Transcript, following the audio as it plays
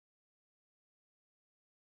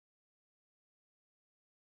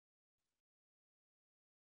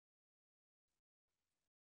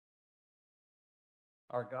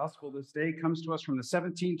Our gospel this day comes to us from the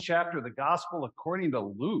 17th chapter of the gospel according to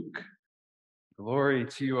Luke. Glory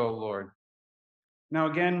to you, O Lord.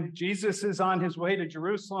 Now, again, Jesus is on his way to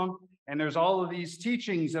Jerusalem, and there's all of these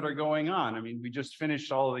teachings that are going on. I mean, we just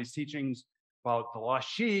finished all of these teachings about the lost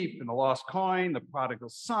sheep and the lost coin, the prodigal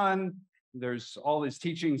son. There's all these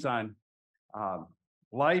teachings on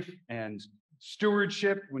life and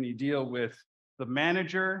stewardship when you deal with the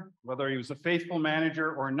manager, whether he was a faithful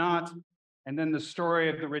manager or not. And then the story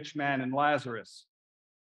of the rich man and Lazarus.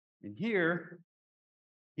 And here,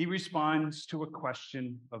 he responds to a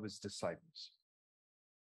question of his disciples.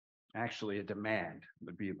 Actually, a demand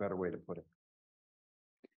would be a better way to put it.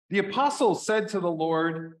 The apostles said to the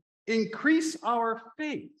Lord, "Increase our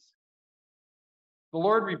faith." The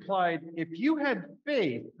Lord replied, "If you had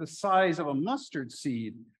faith the size of a mustard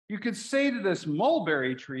seed, you could say to this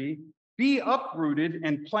mulberry tree, 'Be uprooted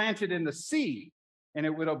and planted in the sea,' and it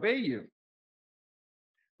would obey you.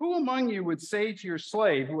 Who among you would say to your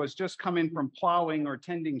slave who has just come in from plowing or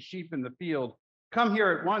tending sheep in the field, 'Come here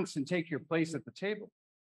at once and take your place at the table'?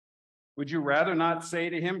 Would you rather not say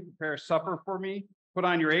to him, 'Prepare supper for me, put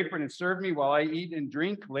on your apron and serve me while I eat and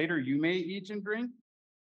drink, later you may eat and drink'?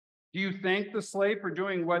 Do you thank the slave for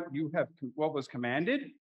doing what was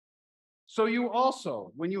commanded? So you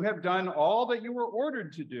also, when you have done all that you were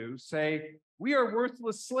ordered to do, say, 'We are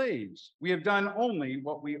worthless slaves. We have done only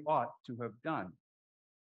what we ought to have done.'"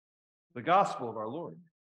 The gospel of our Lord.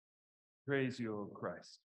 Praise you, O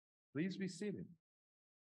Christ. Please be seated.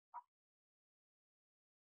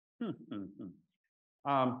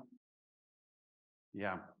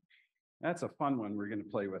 Yeah, that's a fun one we're going to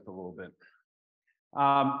play with a little bit.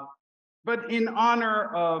 But in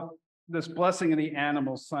honor of this Blessing of the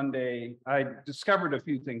Animals Sunday, I discovered a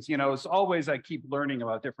few things. You know, as always, I keep learning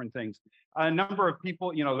about different things. A number of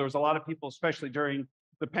people, there was a lot of people, especially during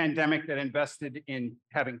the pandemic, that invested in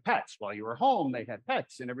having pets. While you were home, they had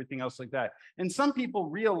pets and everything else like that. And some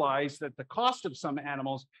people realized that the cost of some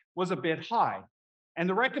animals was a bit high. And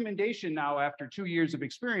the recommendation now, after 2 years of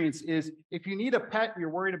experience, is if you need a pet and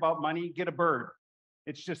you're worried about money, get a bird.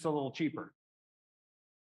 It's just a little cheaper.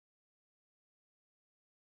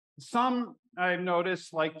 Some, I've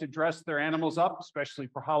noticed, like to dress their animals up, especially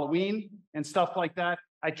for Halloween and stuff like that.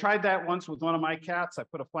 I tried that once with one of my cats. I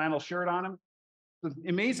put a flannel shirt on him. The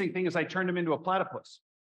amazing thing is I turned him into a platypus.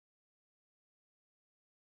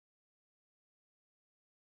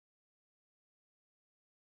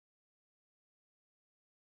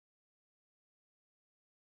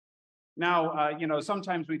 Now,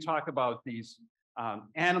 sometimes we talk about these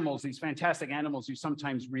animals, these fantastic animals you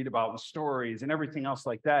sometimes read about in stories and everything else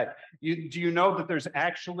like that. Do you know that there's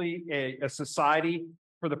actually a society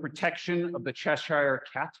for the protection of the Cheshire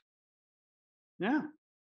cat? Yeah.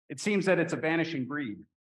 It seems that it's a vanishing breed.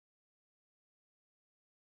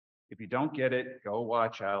 If you don't get it, go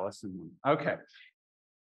watch Alice in Wonderland. Okay.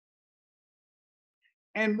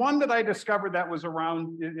 And one that I discovered that was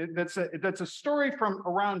around, that's a story from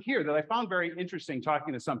around here that I found very interesting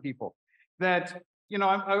talking to some people. That,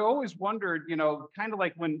 I always wondered, kind of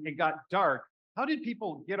like when it got dark, how did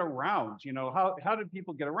people get around? How did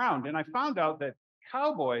people get around? And I found out that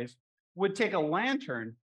cowboys would take a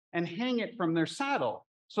lantern and hang it from their saddle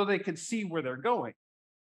so they could see where they're going.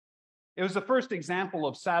 It was the first example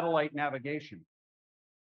of satellite navigation.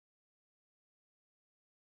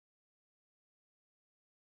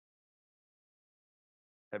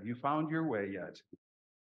 Have you found your way yet?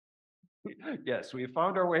 Yes, we have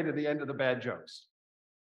found our way to the end of the bad jokes.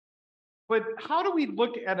 But how do we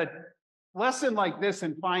look at a lesson like this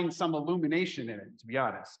and find some illumination in it, to be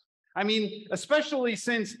honest? I mean, especially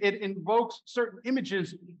since it invokes certain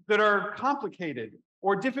images that are complicated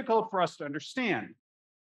or difficult for us to understand.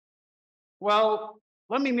 Well,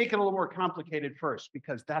 let me make it a little more complicated first,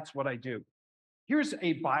 because that's what I do. Here's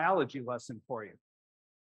a biology lesson for you.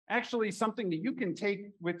 Actually, something that you can take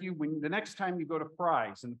with you when the next time you go to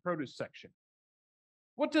Fry's in the produce section.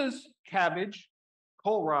 What does cabbage,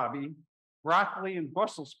 kohlrabi, broccoli, and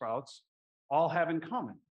Brussels sprouts all have in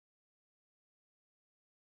common?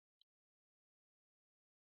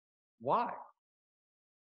 Why?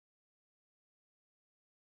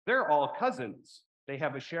 They're all cousins. They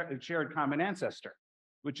have a shared common ancestor,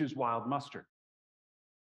 which is wild mustard.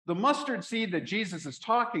 The mustard seed that Jesus is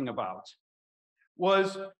talking about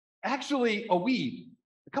was actually a weed.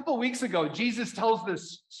 A couple of weeks ago, Jesus tells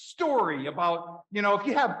this story about, if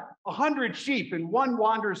you have 100 sheep and one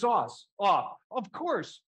wanders off, of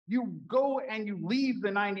course, you go and you leave the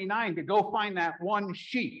 99 to go find that one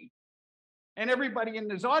sheep. And everybody in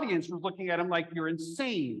this audience was looking at him like, you're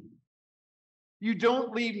insane. You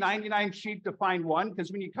don't leave 99 sheep to find one,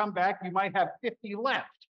 because when you come back, you might have 50 left.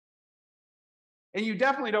 And you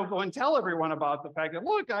definitely don't go and tell everyone about the fact that,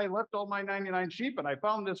 look, I left all my 99 sheep and I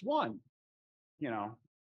found this one.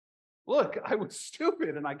 Look, I was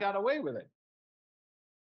stupid and I got away with it.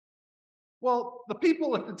 Well, the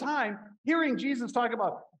people at the time, hearing Jesus talk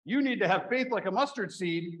about, you need to have faith like a mustard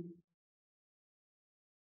seed,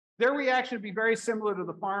 their reaction would be very similar to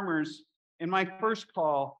the farmers in my first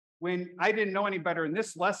call when I didn't know any better. And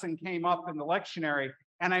this lesson came up in the lectionary,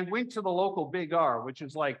 and I went to the local Big R, which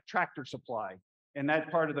is like Tractor Supply in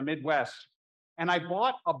that part of the Midwest. And I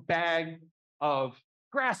bought a bag of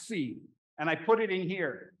grass seed and I put it in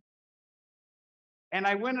here. And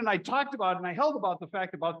I went and I talked about it and I held about the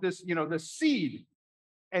fact about this, this seed.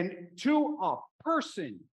 And to a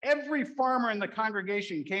person, every farmer in the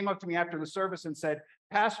congregation came up to me after the service and said,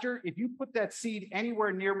 Pastor, if you put that seed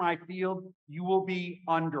anywhere near my field, you will be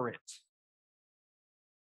under it.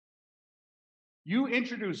 You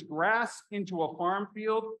introduce grass into a farm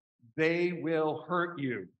field, they will hurt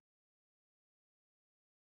you.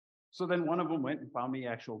 So then one of them went and found me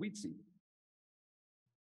actual wheat seed.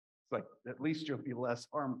 It's like, at least you'll be less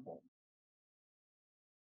harmful.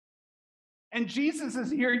 And Jesus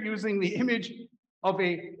is here using the image of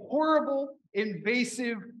a horrible,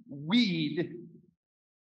 invasive weed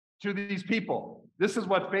to these people. This is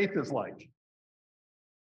what faith is like.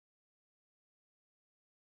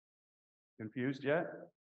 Confused yet?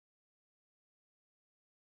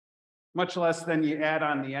 Much less than you add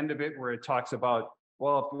on the end of it where it talks about,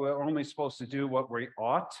 well, if we're only supposed to do what we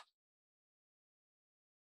ought,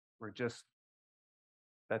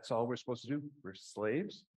 that's all we're supposed to do. We're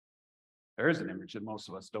slaves. There's an image that most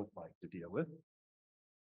of us don't like to deal with.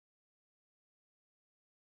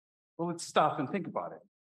 Well, let's stop and think about it.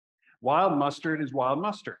 Wild mustard is wild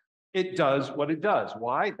mustard. It does what it does.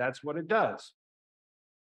 Why? That's what it does.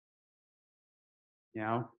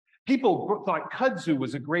 People thought kudzu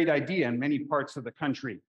was a great idea in many parts of the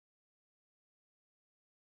country.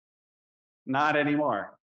 Not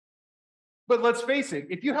anymore. But let's face it,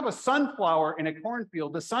 if you have a sunflower in a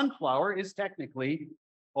cornfield, the sunflower is technically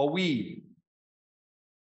a weed.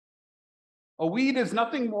 A weed is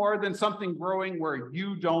nothing more than something growing where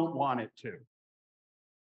you don't want it to.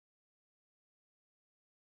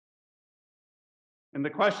 And the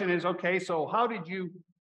question is, okay, so how did you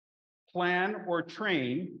plan or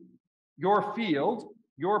train your field,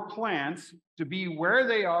 your plants, to be where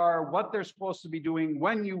they are, what they're supposed to be doing,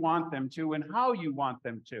 when you want them to, and how you want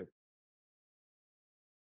them to?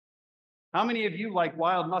 How many of you like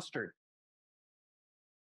wild mustard?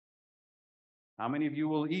 How many of you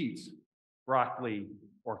will eat broccoli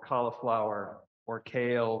or cauliflower or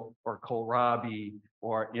kale or kohlrabi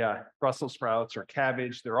or Brussels sprouts or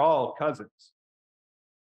cabbage? They're all cousins.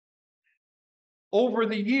 Over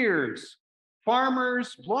the years,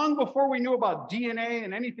 farmers, long before we knew about DNA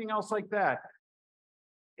and anything else like that,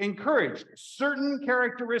 encouraged certain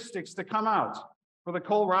characteristics to come out. For the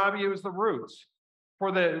kohlrabi, it was the roots.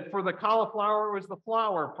 For the cauliflower, it was the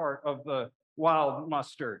flower part of the wild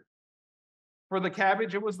mustard. For the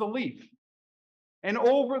cabbage, it was the leaf. And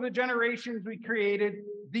over the generations, we created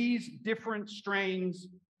these different strains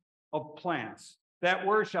of plants that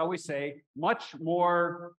were, shall we say, much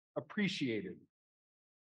more appreciated.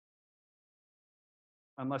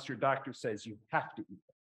 Unless your doctor says you have to eat them.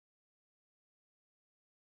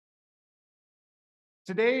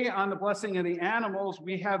 Today, on the blessing of the animals,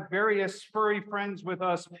 we have various furry friends with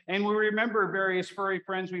us, and we remember various furry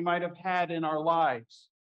friends we might have had in our lives.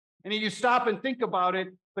 And if you stop and think about it,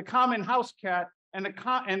 the common house cat and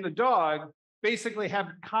the dog basically have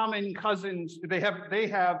common cousins. They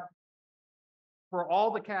have, for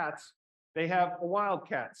all the cats, they have a wild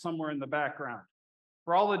cat somewhere in the background.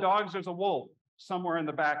 For all the dogs, there's a wolf somewhere in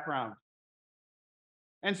the background.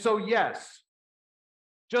 And so, yes,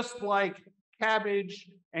 just like cabbage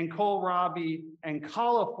and kohlrabi and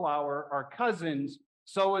cauliflower are cousins,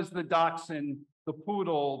 so is the dachshund, the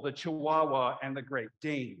poodle, the chihuahua, and the Great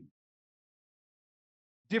Dane.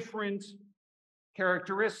 Different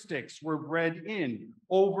characteristics were bred in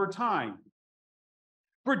over time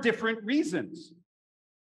for different reasons.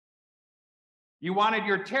 You wanted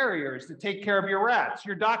your terriers to take care of your rats.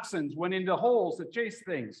 Your dachshunds went into holes to chase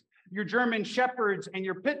things. Your German shepherds and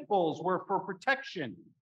your pit bulls were for protection.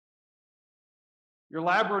 Your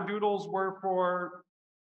labradoodles were for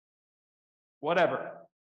whatever.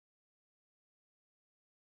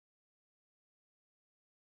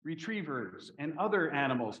 Retrievers and other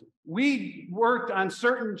animals. We worked on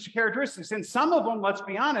certain characteristics, and some of them, let's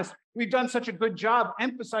be honest, we've done such a good job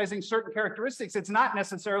emphasizing certain characteristics, it's not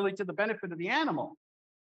necessarily to the benefit of the animal.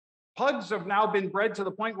 Pugs have now been bred to the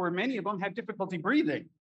point where many of them have difficulty breathing.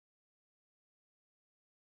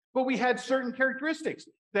 But we had certain characteristics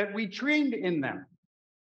that we trained in them,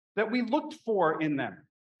 that we looked for in them.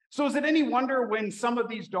 So is it any wonder when some of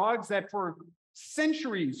these dogs that for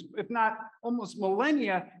centuries, if not almost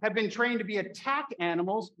millennia, have been trained to be attack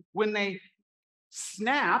animals, when they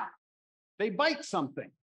snap, they bite something.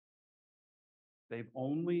 They've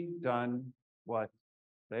only done what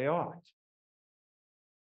they ought.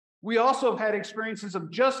 We also have had experiences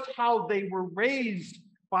of just how they were raised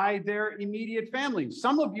by their immediate families.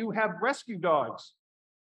 Some of you have rescue dogs.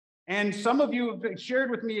 And some of you have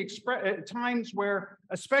shared with me times where,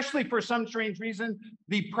 especially for some strange reason,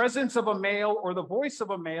 the presence of a male or the voice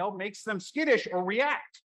of a male makes them skittish or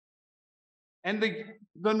react. And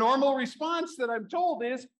the normal response that I'm told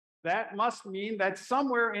is that must mean that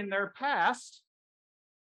somewhere in their past,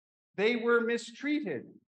 they were mistreated.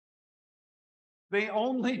 They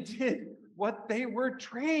only did what they were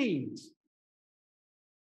trained.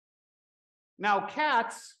 Now,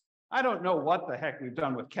 cats, I don't know what the heck we've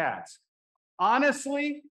done with cats.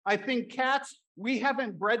 Honestly, I think cats, we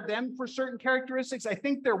haven't bred them for certain characteristics. I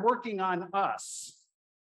think they're working on us.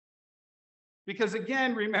 Because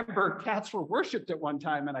again, remember, cats were worshipped at one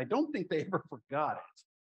time, and I don't think they ever forgot it.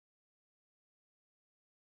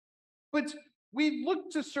 But we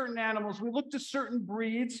look to certain animals, we look to certain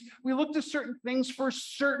breeds, we look to certain things for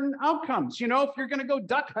certain outcomes. You know, if you're going to go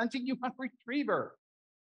duck hunting, you want a retriever.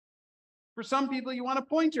 For some people, you want a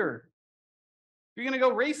pointer. If you're going to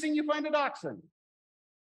go racing, you find a dachshund.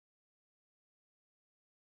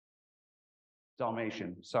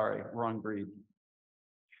 Dalmatian, sorry, wrong breed.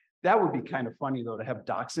 That would be kind of funny, though, to have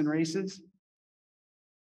dachshund races.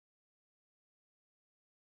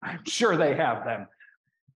 I'm sure they have them.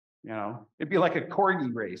 You know, it'd be like a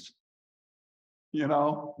corgi race. You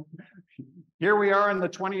know, here we are in the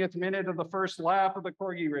 20th minute of the first lap of the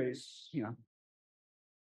corgi race. You know,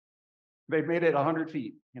 they've made it 100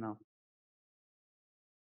 feet, you know.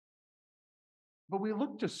 But we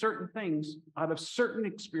look to certain things out of certain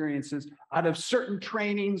experiences, out of certain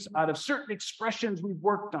trainings, out of certain expressions we've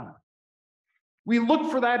worked on. We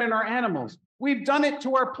look for that in our animals. We've done it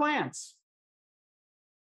to our plants.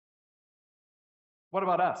 What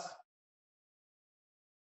about us?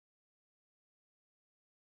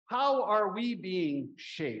 How are we being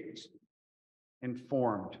shaped and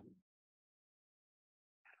formed?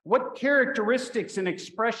 What characteristics and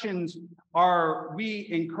expressions are we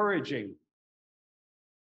encouraging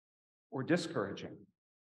or discouraging?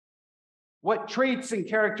 What traits and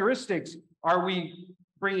characteristics are we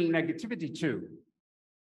bringing negativity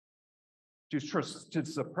to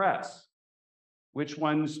suppress? Which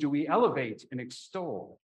ones do we elevate and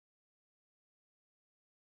extol?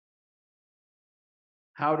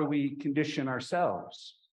 How do we condition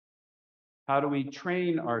ourselves? How do we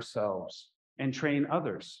train ourselves and train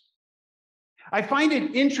others? I find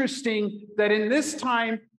it interesting that in this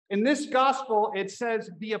time, in this gospel, it says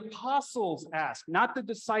the apostles ask, not the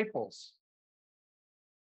disciples.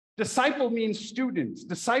 Disciple means students.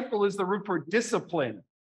 Disciple is the root for discipline.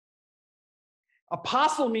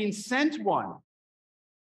 Apostle means sent one.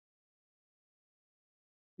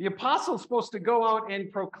 The apostle is supposed to go out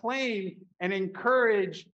and proclaim and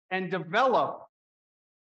encourage and develop.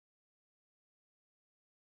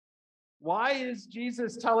 Why is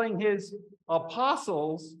Jesus telling his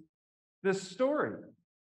apostles this story?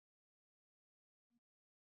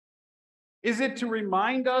 Is it to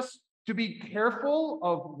remind us to be careful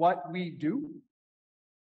of what we do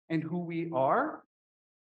and who we are?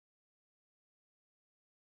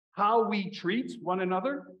 How we treat one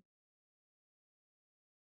another?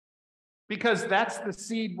 Because that's the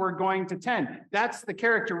seed we're going to tend. That's the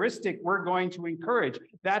characteristic we're going to encourage.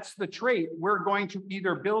 That's the trait we're going to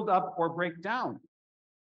either build up or break down.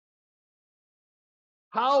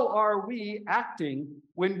 How are we acting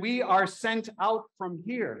when we are sent out from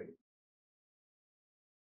here?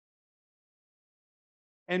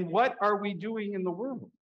 And what are we doing in the world?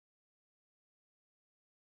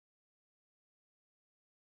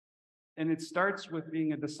 And it starts with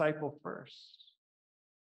being a disciple first.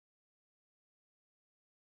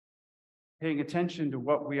 Paying attention to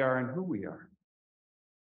what we are and who we are.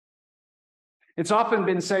 It's often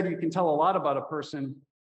been said you can tell a lot about a person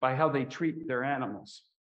by how they treat their animals,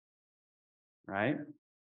 right?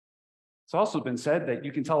 It's also been said that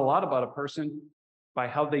you can tell a lot about a person by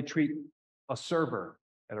how they treat a server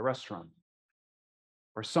at a restaurant,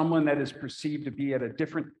 or someone that is perceived to be at a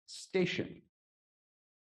different station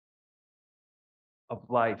of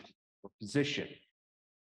life or position.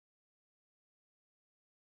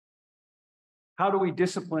 How do we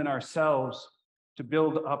discipline ourselves to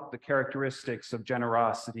build up the characteristics of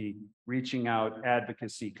generosity, reaching out,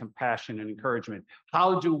 advocacy, compassion, and encouragement?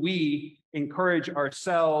 How do we encourage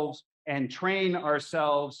ourselves and train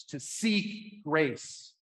ourselves to seek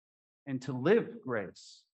grace and to live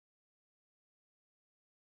grace?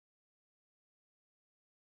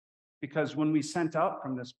 Because when we sent out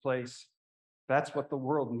from this place, that's what the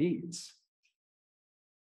world needs.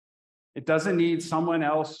 It doesn't need someone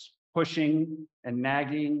else pushing and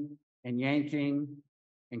nagging and yanking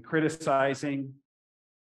and criticizing.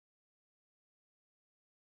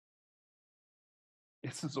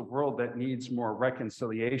 This is a world that needs more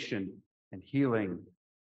reconciliation and healing,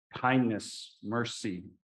 kindness, mercy,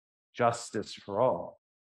 justice for all,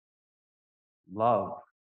 love.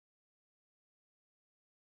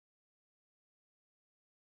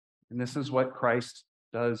 And this is what Christ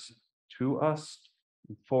does to us,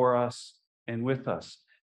 for us, and with us.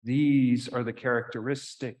 These are the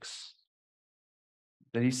characteristics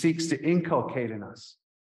that he seeks to inculcate in us.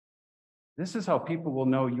 This is how people will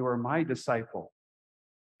know you are my disciple,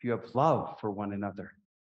 if you have love for one another.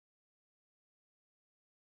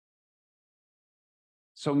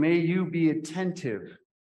 So may you be attentive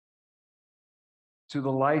to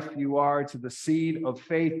the life you are, to the seed of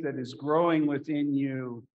faith that is growing within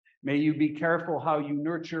you. May you be careful how you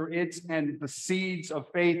nurture it and the seeds of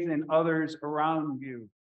faith in others around you.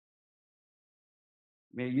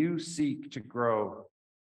 May you seek to grow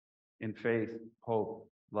in faith, hope,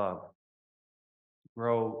 love,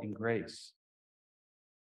 grow in grace.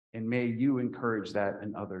 And may you encourage that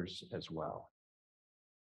in others as well.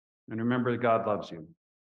 And remember, God loves you,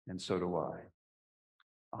 and so do I.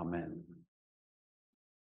 Amen.